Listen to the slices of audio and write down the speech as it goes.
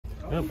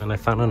Yep, and I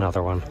found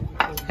another one.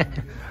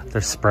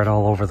 They're spread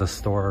all over the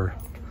store.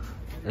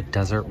 A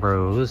desert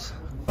rose.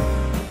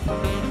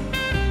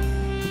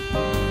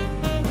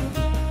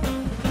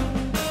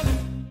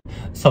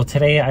 So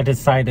today I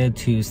decided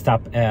to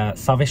stop at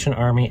Salvation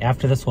Army.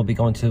 After this, we'll be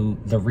going to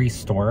the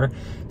Restore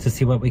to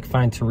see what we can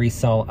find to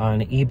resell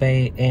on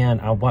eBay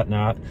and on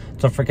Whatnot.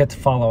 Don't forget to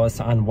follow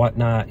us on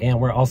Whatnot, and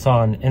we're also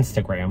on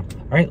Instagram.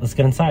 All right, let's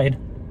get inside.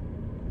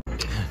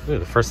 Ooh,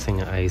 the first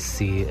thing I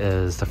see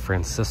is the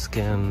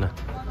Franciscan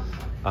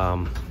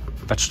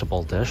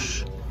vegetable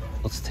dish.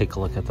 Let's take a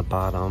look at the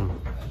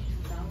bottom.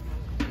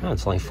 Oh,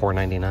 it's only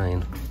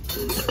 $4.99.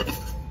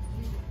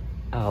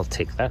 I'll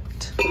take that.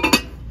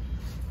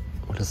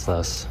 What is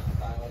this?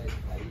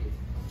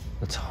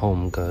 It's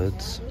Home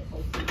Goods.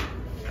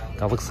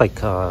 That looks like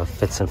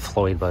Fitz and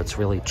Floyd, but it's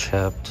really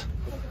chipped.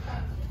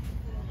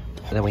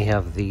 And then we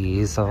have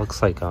these. That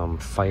looks like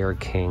Fire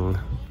King.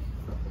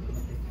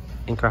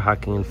 Anchor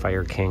Hocking and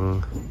Fire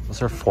King.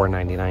 Those are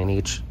 $4.99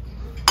 each.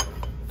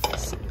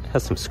 It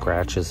has some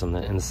scratches on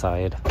the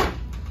inside.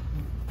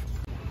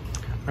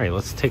 Alright,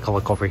 let's take a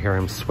look over here.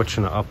 I'm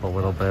switching it up a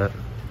little bit.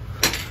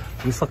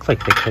 These look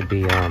like they could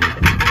be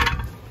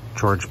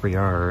George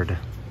Briard.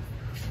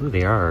 Ooh,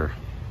 they are.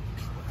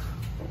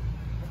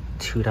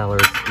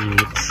 $2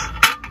 each.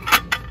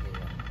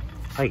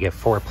 I get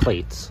 4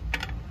 plates.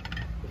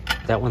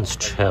 That one's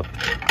chipped.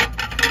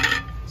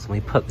 So let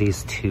me put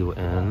these 2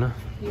 in.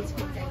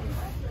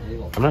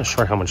 I'm not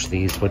sure how much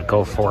these would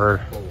go for.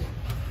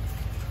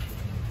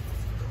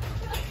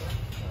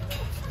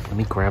 Let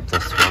me grab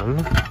this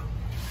one.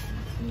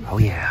 Oh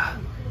yeah.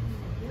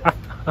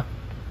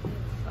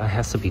 It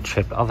has to be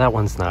chipped. Oh, that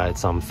one's not.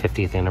 It's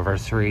 50th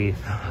anniversary.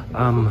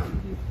 I'm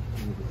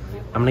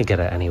gonna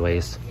get it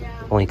anyways,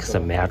 only because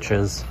it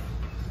matches.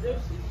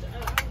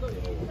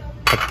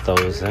 Put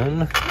those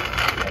in.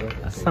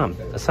 That's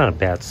not a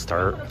bad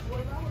start.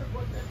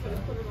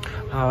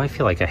 Oh, I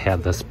feel like I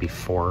had this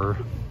before.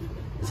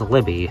 It's a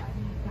Libby.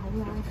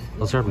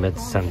 Those are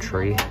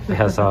mid-century. It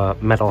has a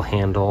metal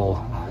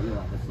handle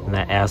and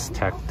that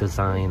Aztec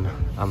design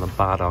on the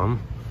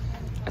bottom.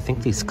 I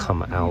think these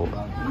come out.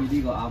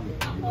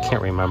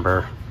 Can't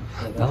remember.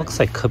 That looks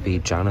like could be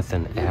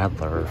Jonathan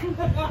Adler.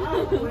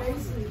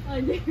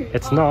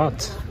 It's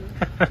not.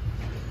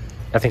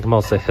 I think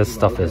most of his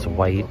stuff is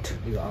white.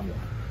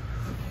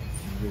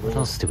 What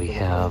else do we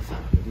have?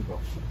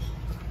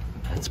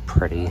 That's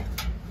pretty.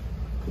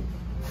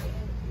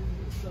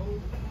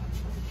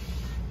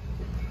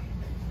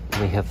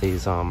 We have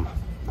these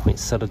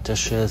poinsettia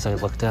dishes I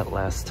looked at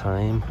last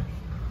time.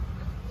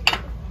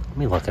 Let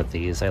me look at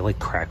these. I like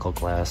crackle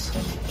glass.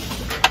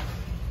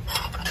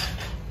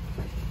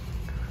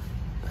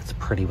 That's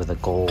pretty with the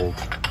gold.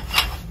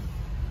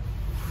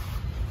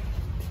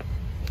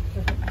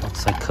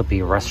 Looks like could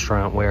be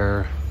restaurant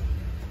ware.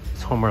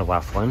 It's Homer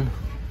Laughlin.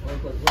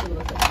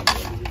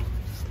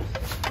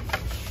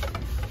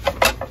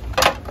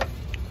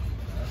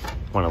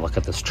 Want to look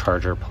at this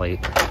charger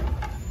plate.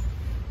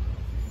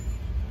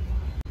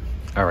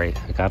 All right,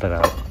 I got it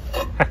out.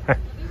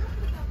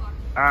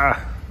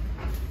 Ah.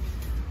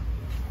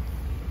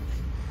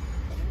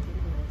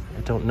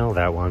 I don't know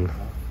that one.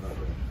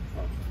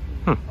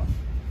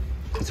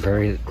 It's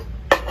very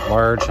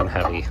large and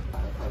heavy.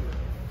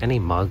 Any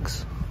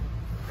mugs?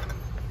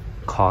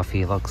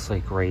 Coffee looks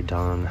like Ray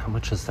Dunn. How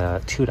much is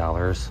that?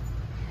 $2.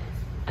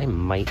 I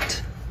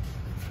might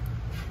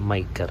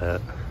get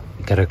it.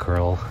 Get a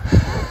girl.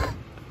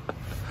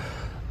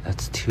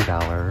 That's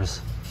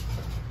 $2.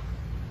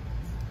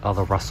 Oh,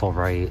 the Russell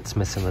Wright. It's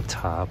missing the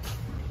top.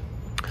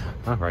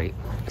 All right.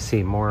 I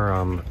see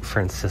more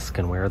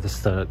Franciscan wear. This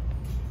is the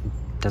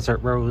Desert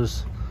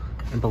Rose,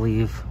 I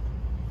believe.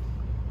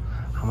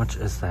 How much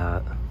is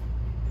that?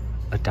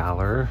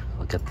 $1.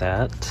 Look at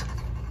that.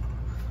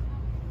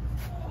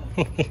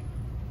 I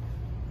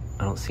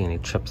don't see any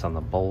chips on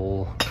the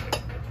bowl.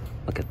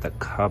 Look at the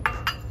cup.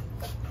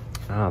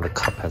 Ah, the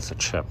cup has a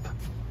chip.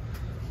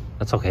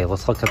 That's okay.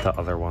 Let's look at the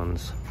other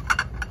ones.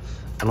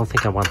 I don't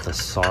think I want the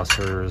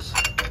saucers.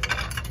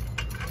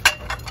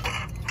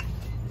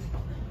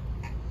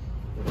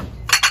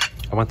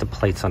 I want the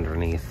plates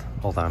underneath.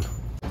 Hold on.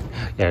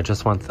 Yeah, I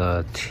just want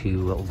the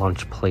 2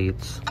 lunch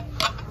plates.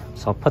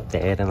 So I'll put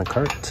that in the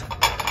cart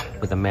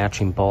with a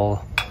matching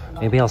bowl.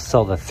 Maybe I'll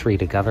sell the 3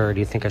 together, or do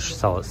you think I should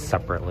sell it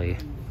separately?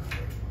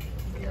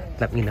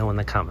 Let me know in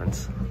the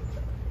comments.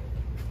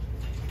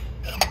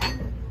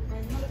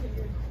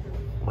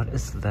 What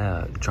is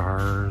that?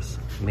 Jars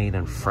made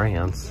in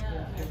France.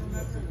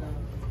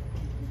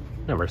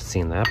 Never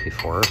seen that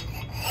before.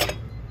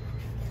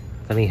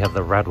 Then you have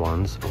the red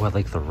ones. Oh, I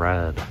like the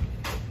red.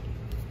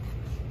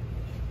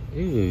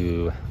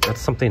 Ooh,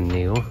 that's something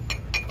new.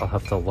 I'll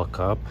have to look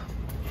up.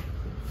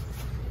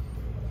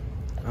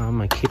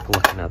 I keep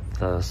looking at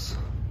this.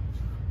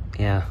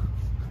 Yeah.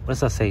 What does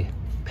that say?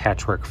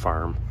 Patchwork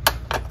Farm.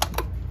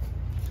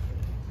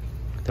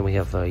 Then we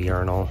have the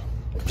urinal.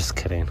 I'm just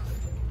kidding.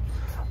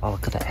 Oh,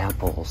 look at the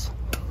apples.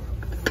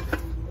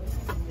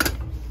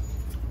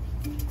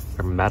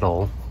 They're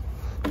metal.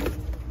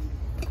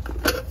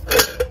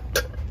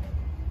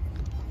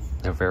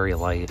 They're very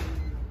light.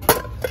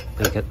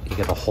 You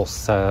get a whole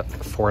set,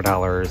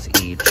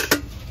 $4 each.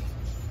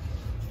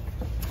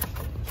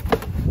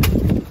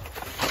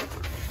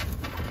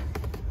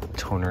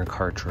 Toner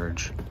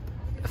cartridge.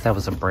 If that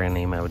was a brand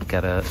name, I would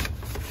get it.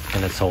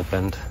 And it's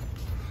opened.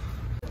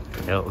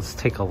 Yeah, let's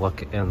take a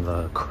look in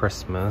the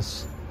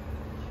Christmas.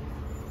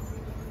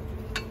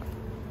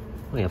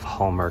 We have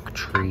Hallmark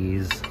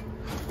trees.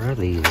 What are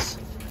these?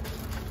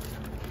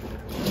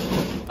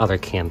 Other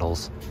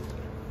candles.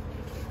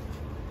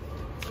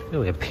 Here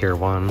we have Pier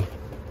 1.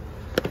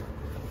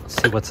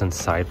 Let's see what's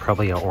inside.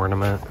 Probably an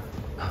ornament.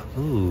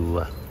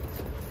 Ooh.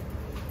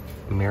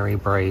 Mary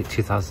Bright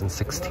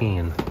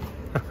 2016.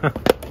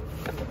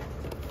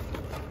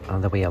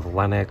 Then we have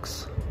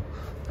Lennox.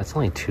 That's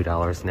only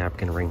 $2.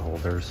 Napkin ring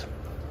holders.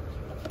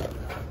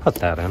 Put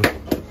that in.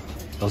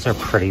 Those are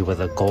pretty with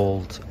the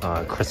gold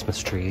Christmas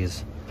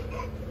trees.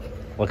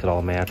 Look at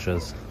all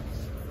matches.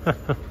 We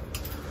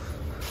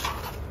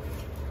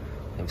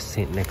have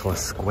St.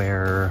 Nicholas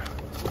Square.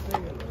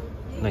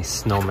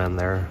 Nice snowmen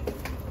there.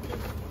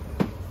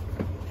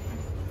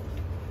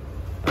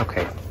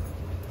 Okay.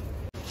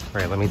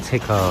 Alright, let me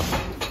take a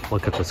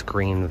look at this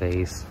green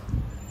vase.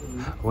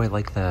 Oh, I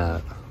like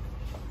that.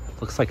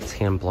 Looks like it's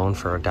hand blown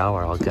for $1.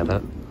 I'll get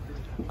it.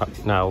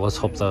 Now, let's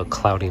hope the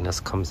cloudiness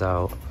comes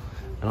out.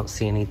 I don't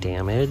see any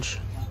damage.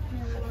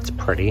 It's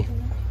pretty.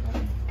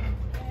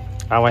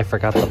 Oh, I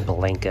forgot the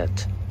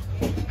blanket.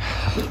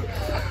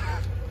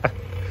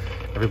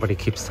 Everybody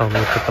keeps telling me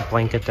to put the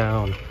blanket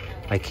down.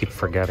 I keep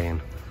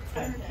forgetting.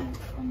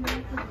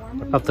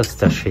 What about this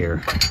dish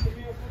here?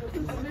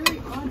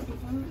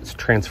 It's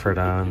transferred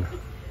on.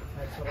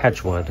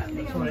 Hedgewood. I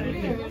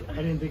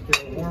didn't think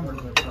they were warmer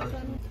than that.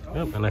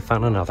 Yep, and I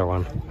found another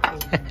one.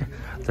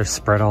 They're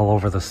spread all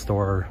over the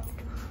store.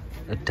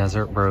 A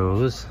desert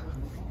rose.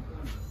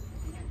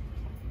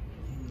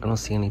 I don't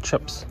see any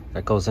chips.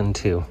 That goes in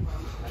too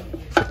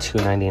for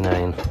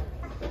 $2.99.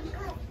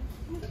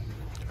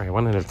 I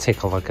wanted to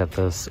take a look at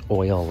this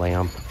oil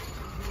lamp.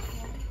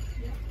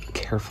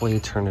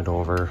 Carefully turn it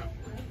over.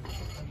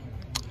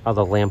 Oh,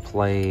 the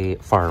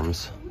Lamplight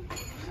Farms.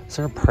 Is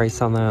there a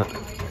price on that?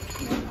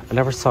 I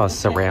never saw a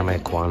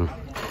ceramic one.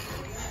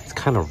 It's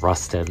kind of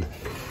rusted.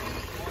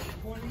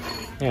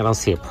 Yeah, I don't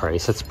see a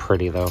price. It's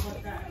pretty though.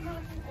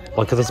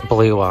 Look at this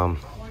blue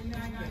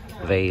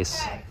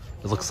vase.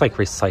 It looks like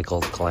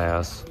recycled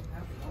glass.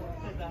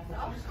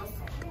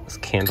 This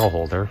candle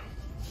holder.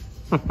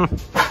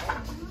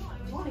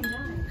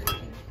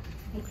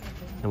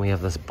 And we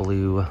have this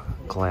blue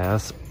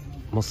glass.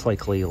 Most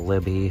likely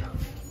Libby.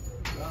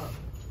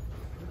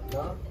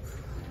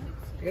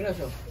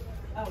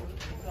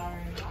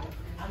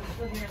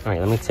 Alright,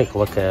 let me take a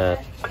look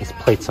at these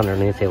plates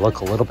underneath. They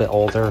look a little bit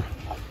older.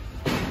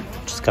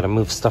 Just gotta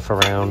move stuff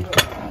around.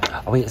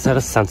 Oh wait, is that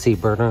a Sensi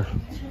burner?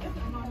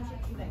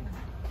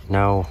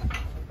 No.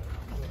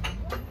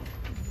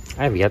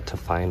 I have yet to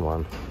find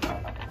one.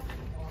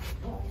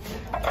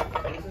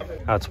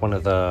 Oh, it's one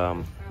of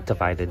the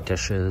divided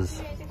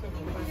dishes.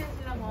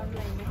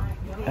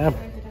 I'm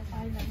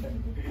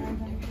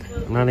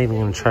not even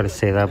gonna try to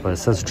say that, but it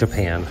says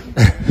Japan.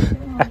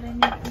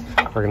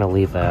 We're gonna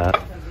leave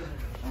that.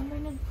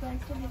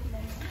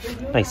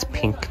 Nice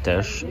pink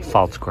dish,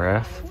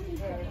 Falstaff.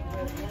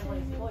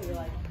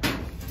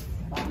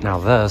 Now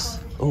this,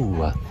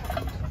 ooh, oh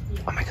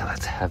my god,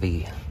 that's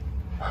heavy.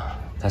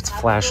 That's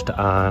flashed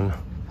on.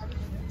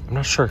 I'm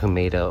not sure who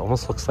made it. It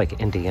almost looks like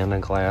Indiana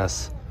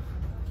glass.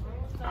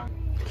 I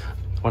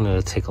wanted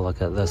to take a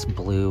look at this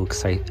blue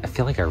because I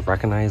feel like I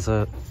recognize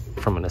it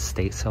from an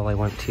estate sale I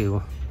went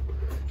to.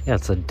 Yeah,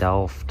 it's a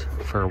Delft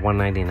for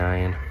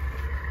 $1.99.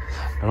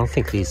 I don't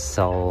think these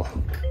sell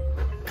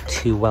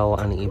too well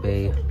on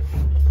eBay.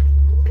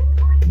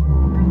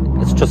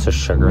 It's just a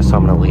sugar, so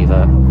I'm gonna leave it.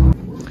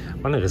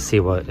 I wanted to see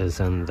what is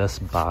in this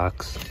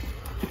box.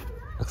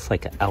 Looks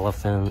like an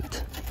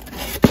elephant.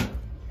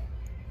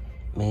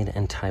 Made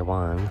in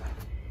Taiwan.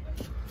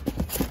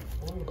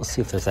 Let's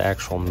see if there's an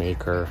actual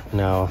maker.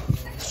 No,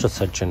 it's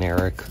just a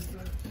generic.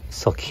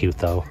 Still cute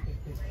though.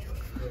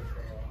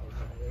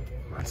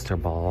 Monster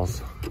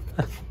balls.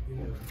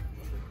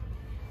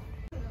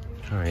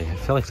 Alright, I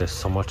feel like there's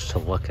so much to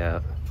look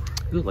at.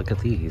 Ooh, look at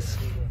these.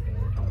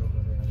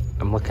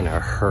 I'm looking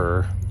at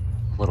her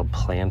little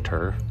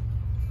planter.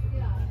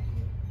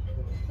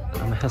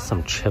 It has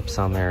some chips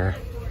on there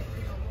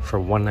for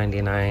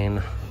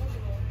 $1.99.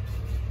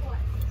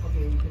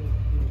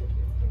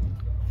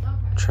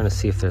 I'm trying to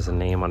see if there's a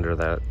name under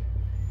that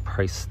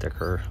price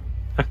sticker.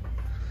 I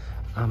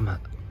don't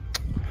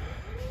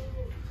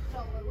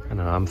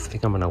know, I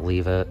think I'm gonna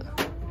leave it.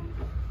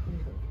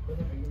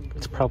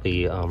 It's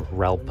probably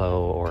Relpo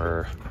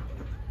or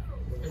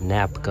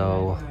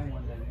Napco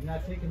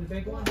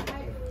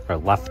or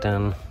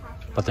Lefton,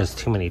 but there's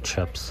too many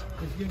chips.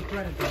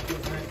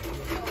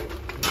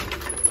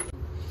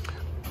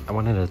 I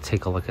wanted to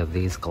take a look at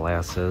these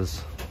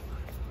glasses.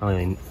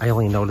 I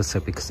only noticed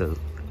it because of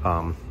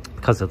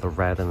the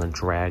red and the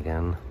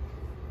dragon.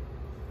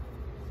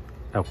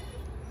 Oh,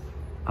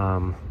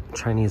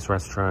 Chinese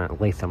restaurant,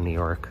 Latham, New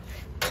York.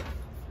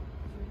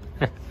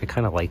 I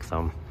kind of like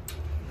them.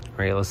 All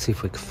right, let's see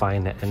if we can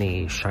find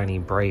any shiny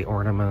bright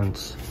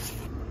ornaments.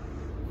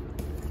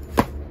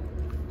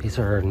 These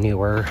are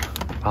newer.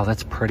 Oh,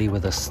 that's pretty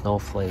with a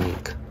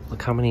snowflake.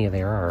 Look how many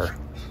there are.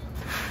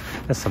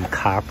 There's some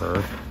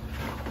copper.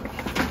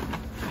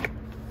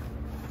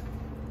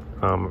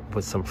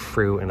 With some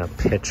fruit and a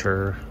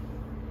pitcher.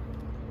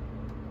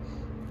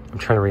 I'm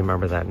trying to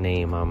remember that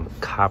name.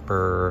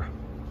 Copperworks.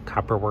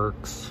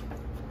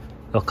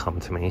 They'll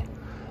come to me.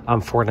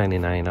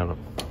 $4.99.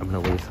 I'm gonna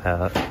leave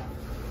that.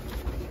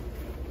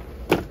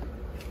 I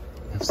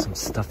have some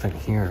stuff in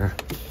here.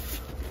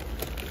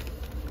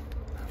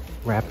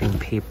 Wrapping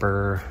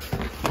paper.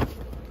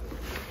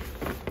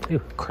 Ooh,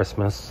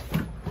 Christmas.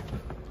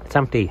 It's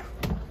empty.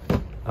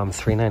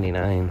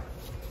 $3.99.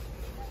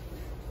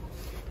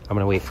 I'm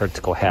gonna wait for it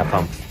to go half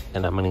off,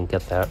 and I'm gonna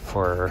get that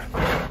for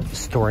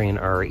storing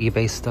our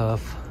eBay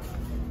stuff.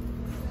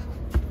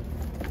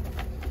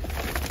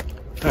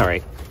 All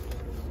right.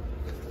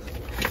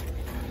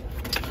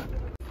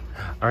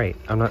 All right,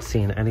 I'm not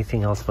seeing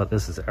anything else, but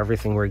this is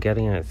everything we're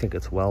getting, and I think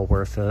it's well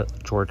worth it.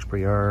 George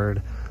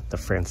Briard, the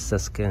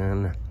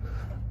Franciscan,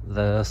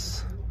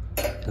 this,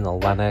 and the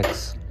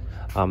Lennox.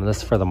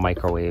 This for the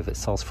microwave. It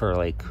sells for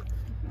like,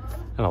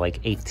 I don't know, like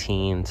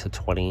 18 to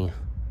 20.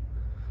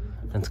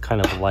 It's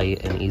kind of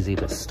light and easy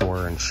to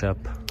store and ship.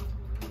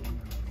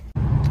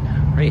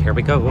 All right, here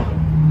we go.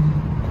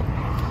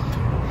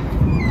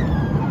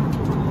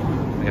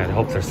 I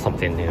hope there's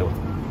something new.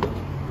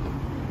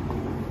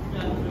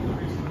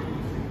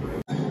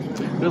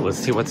 Ooh, let's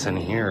see what's in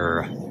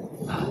here.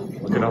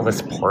 Look at all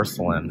this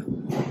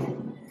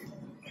porcelain.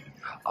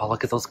 Oh,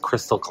 look at those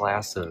crystal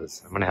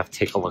glasses. I'm gonna have to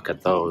take a look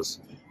at those.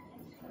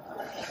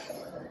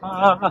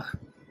 Oh,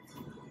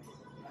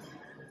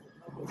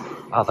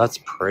 that's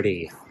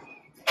pretty.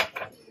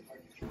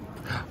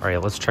 All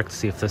right, let's check to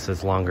see if this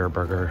is longer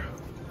burger.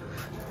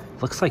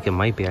 Looks like it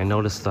might be. I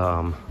noticed,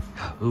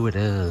 ooh, it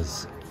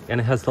is. And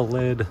it has the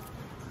lid.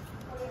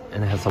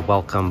 And it has a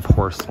welcome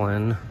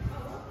porcelain.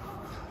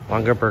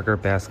 Longer burger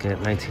basket,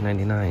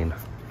 $19.99.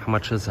 How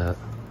much is it?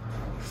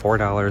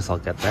 $4, I'll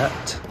get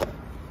that.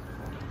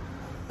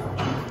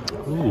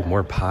 Ooh,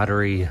 more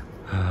pottery.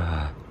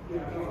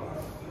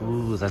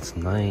 Ooh, that's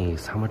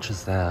nice. How much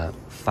is that?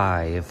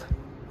 $5.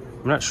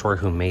 I'm not sure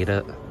who made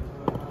it.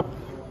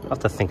 I'll have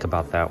to think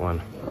about that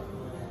one.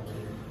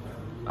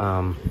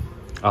 Oh,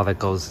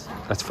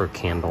 that's for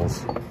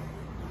candles.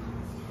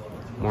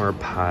 More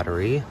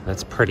pottery.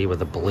 That's pretty with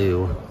the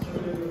blue.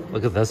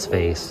 Look at this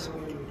vase.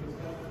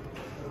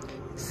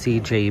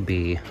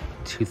 CJB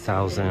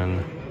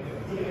 2000.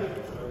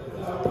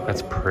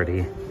 That's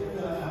pretty.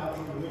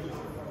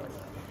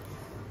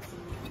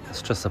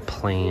 It's just a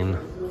plain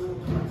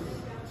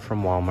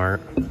from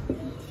Walmart.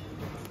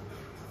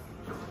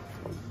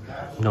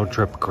 No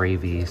drip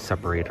gravy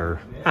separator.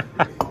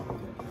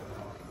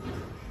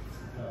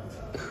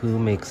 Who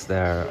makes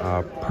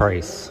their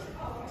price?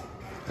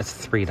 It's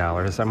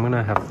 $3. I'm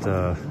gonna have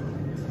to...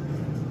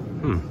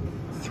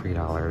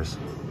 $3.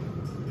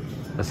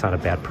 That's not a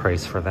bad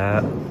price for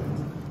that.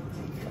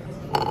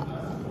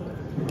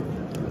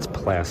 It's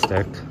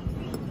plastic.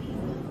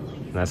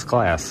 And that's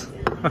glass.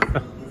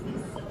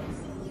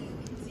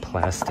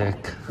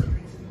 Plastic.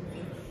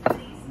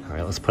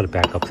 Alright, let's put it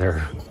back up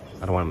there.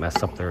 I don't want to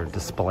mess up their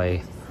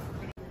display.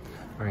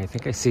 Alright, I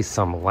think I see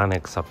some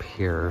Lennox up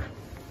here.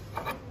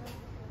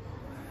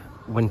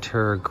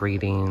 Winter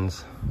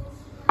greetings.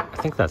 I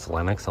think that's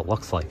Lennox. It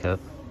looks like it.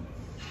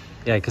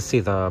 Yeah, I can see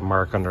the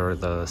mark under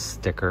the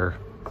sticker.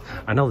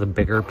 I know the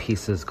bigger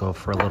pieces go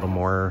for a little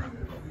more.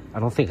 I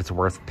don't think it's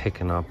worth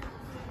picking up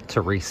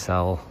to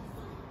resell.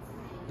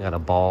 Got a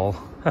ball.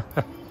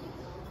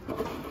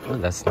 Ooh,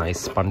 that's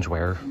nice.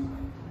 Spongeware.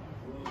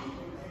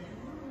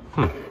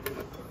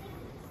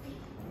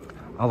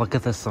 Oh, look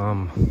at this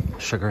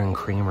sugar and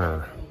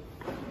creamer.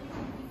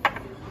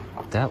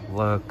 That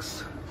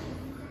looks...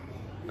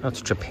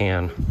 That's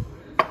Japan.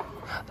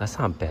 That's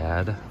not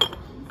bad.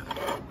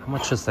 How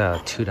much is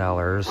that?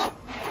 $2.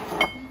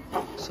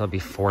 So that'd be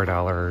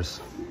 $4.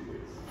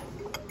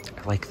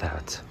 I like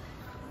that.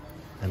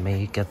 I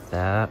may get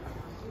that.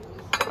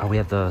 Oh, we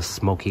have the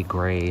smoky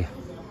gray.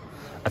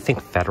 I think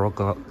Federal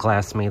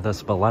Glass made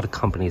this, but a lot of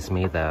companies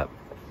made that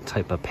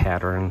type of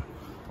pattern.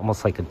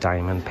 Almost like a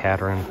diamond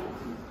pattern.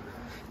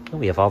 Oh,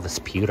 we have all this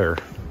pewter.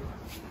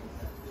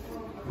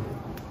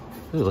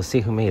 Ooh, let's see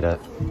who made it.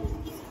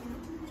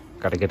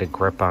 Gotta get a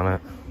grip on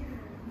it.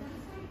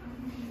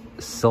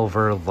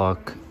 Silver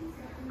look.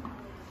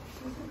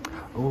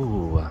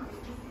 Ooh, I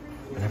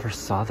never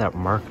saw that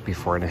mark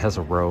before, and it has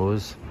a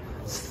rose.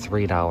 It's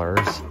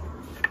 $3.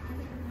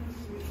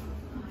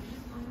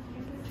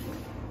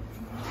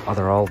 Oh,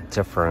 they're all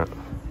different.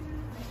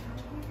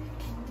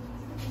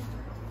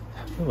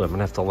 Ooh, I'm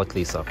gonna have to look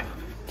these up.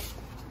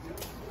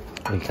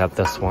 We got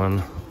this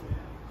one.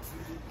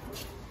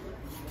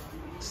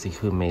 See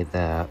who made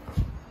that.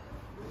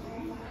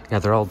 Yeah,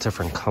 they're all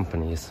different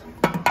companies.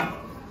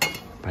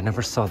 But I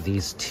never saw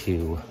these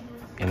two,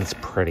 and it's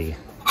pretty.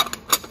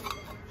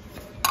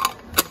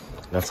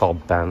 That's all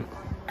bent.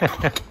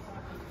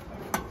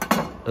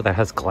 that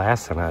has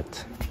glass in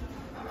it.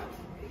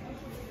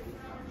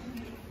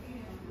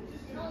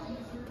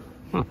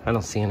 I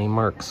don't see any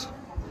marks.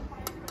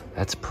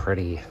 That's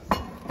pretty.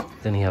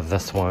 Then you have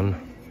this one.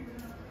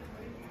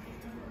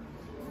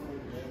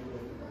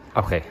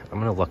 Okay, I'm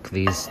gonna look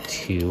these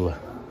two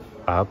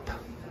up.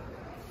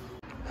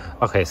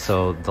 Okay,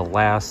 so the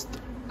last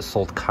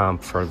sold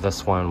comp for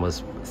this one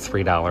was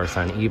 $3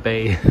 on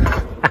eBay.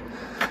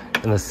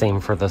 And the same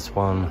for this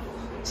one.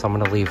 So I'm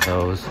gonna leave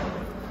those.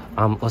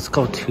 Let's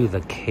go to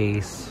the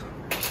case.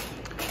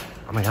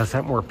 Oh my god, is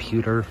that more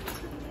pewter?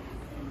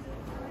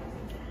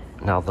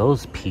 Now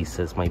those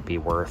pieces might be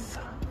worth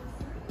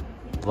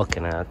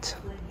looking at.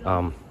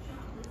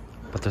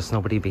 But there's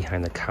nobody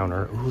behind the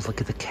counter. Ooh,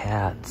 look at the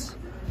cats.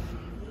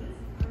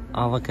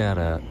 Oh, look at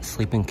a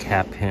sleeping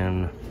cat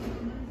pin.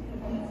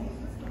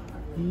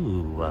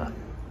 Ooh.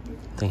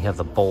 Then you have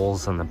the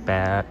bowls on the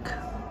back.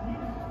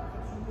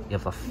 You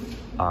have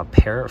a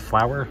parrot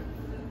flower.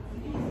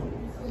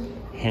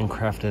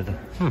 Handcrafted.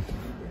 Oh,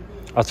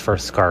 it's for a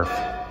scarf.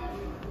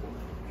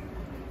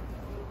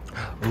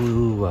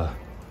 Ooh.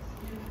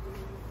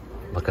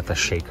 Look at the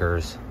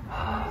shakers.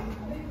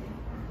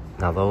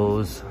 Now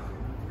those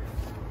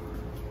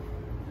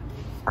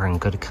are in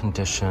good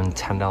condition,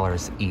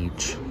 $10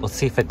 each. Let's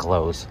see if it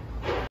glows.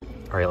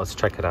 All right, let's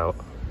check it out.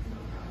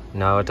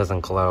 No, it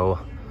doesn't glow.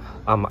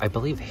 I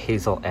believe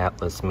Hazel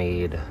Atlas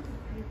made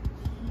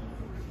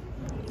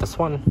this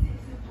one.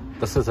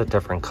 This is a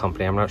different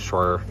company, I'm not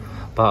sure.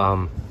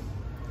 But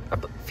I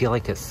feel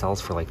like it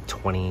sells for like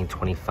 $20,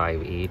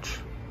 $25 each.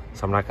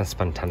 So I'm not gonna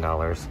spend $10.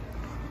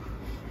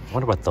 I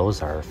wonder what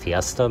those are.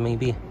 Fiesta,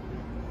 maybe?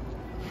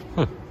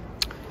 Let's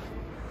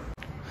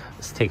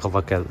take a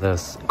look at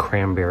this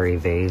cranberry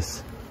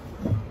vase.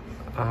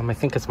 I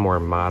think it's more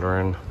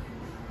modern.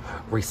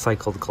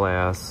 Recycled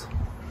glass.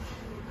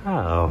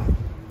 Oh,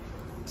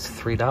 it's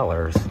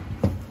 $3.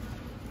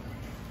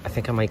 I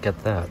think I might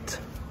get that.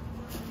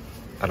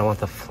 I don't want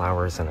the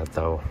flowers in it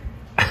though.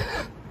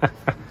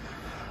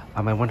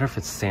 I wonder if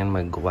it's San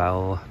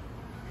Miguel.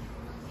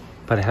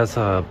 But it has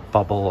a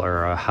bubble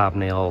or a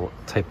hobnail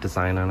type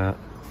design on it.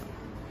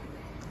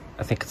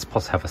 I think it's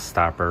supposed to have a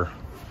stopper.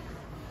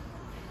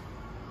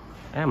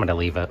 I'm gonna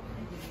leave it.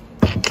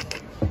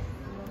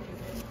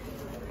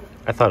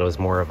 I thought it was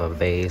more of a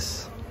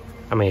vase.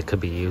 I mean, it could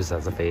be used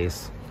as a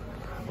vase.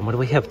 And what do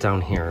we have down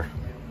here?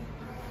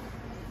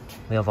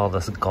 We have all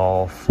this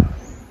golf.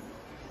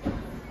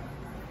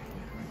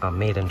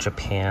 Made in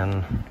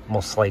Japan.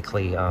 Most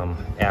likely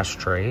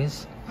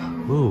ashtrays.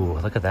 Ooh,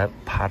 look at that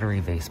pottery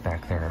vase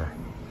back there.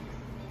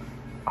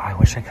 Oh, I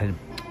wish I could...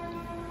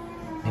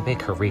 Maybe I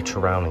could reach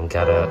around and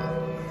get it.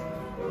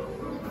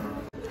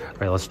 All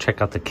right, let's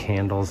check out the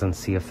candles and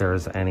see if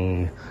there's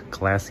any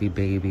glassy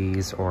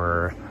babies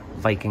or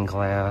Viking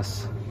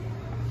glass.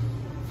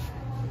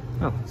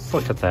 Oh, let's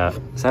look at that.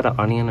 Is that an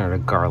onion or a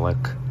garlic?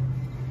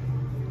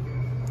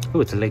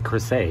 Ooh, it's a Le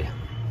Creuset.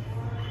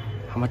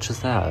 How much is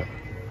that?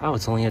 Oh,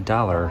 it's only $1.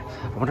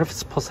 I wonder if it's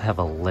supposed to have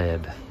a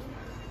lid.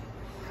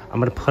 I'm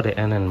gonna put it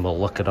in and we'll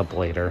look it up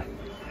later.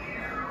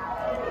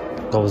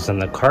 Goes in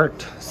the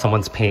cart.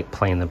 Someone's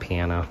playing the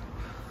piano.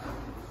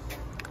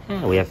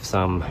 Yeah, we have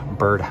some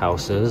bird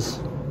houses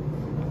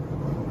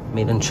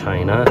made in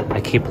China.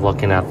 I keep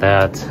looking at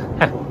that.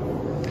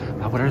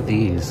 What are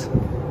these?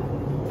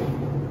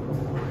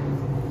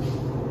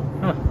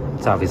 Huh.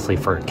 It's obviously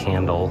for a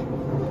candle.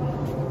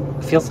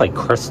 It feels like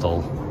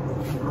crystal.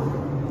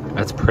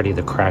 That's pretty,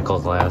 the crackle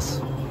glass.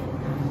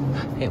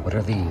 Hey, what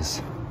are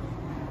these?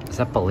 Is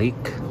that Balik?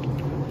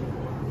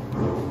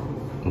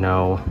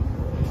 No.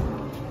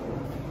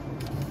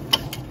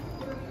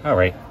 All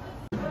right,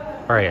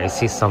 I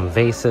see some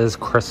vases,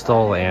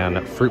 crystal,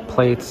 and fruit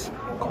plates.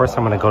 Of course,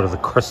 I'm gonna go to the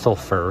crystal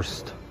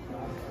first.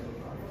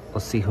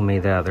 Let's see who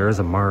made that. There is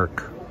a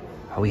mark.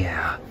 Oh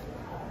yeah.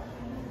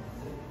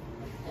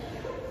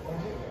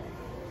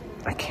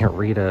 I can't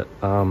read it.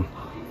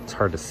 It's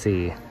hard to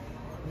see.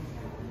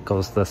 It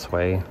goes this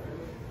way.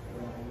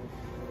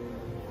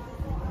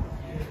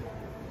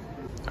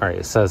 All right,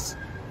 it says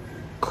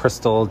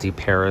Crystal de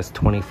Paris,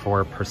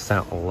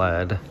 24%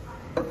 lead.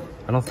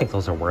 I don't think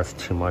those are worth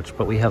too much,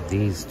 but we have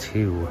these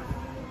too.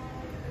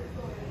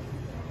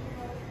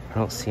 I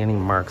don't see any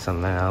marks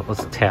on that.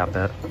 Let's tap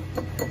it.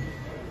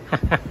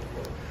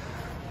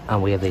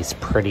 We have these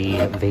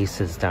pretty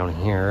vases down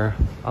here.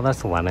 Oh,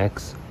 that's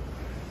Lenox.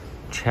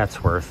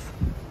 Chatsworth.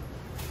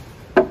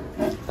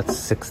 That's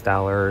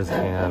 $6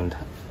 and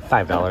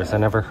 $5. I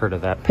never heard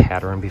of that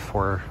pattern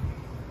before.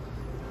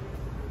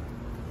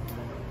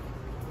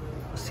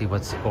 Let's see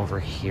what's over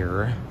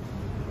here.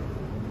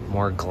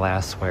 More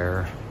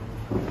glassware.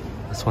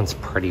 This one's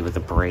pretty with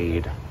a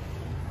braid.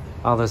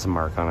 Oh, there's a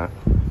mark on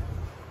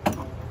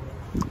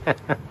it.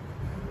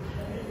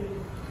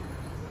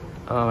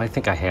 Oh, I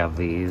think I have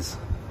these.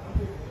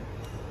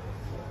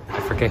 I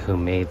forget who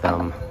made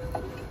them.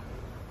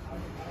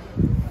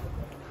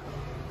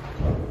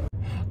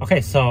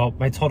 Okay, so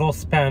my total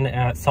spend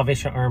at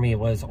Salvation Army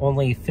was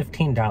only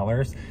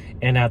 $15,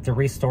 And at the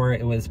Restore,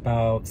 it was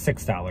about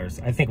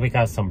 $6. I think we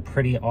got some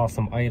pretty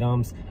awesome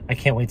items. I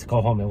can't wait to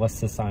go home and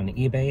list this on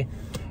eBay.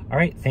 All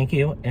right, thank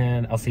you,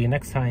 and I'll see you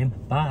next time.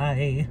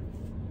 Bye.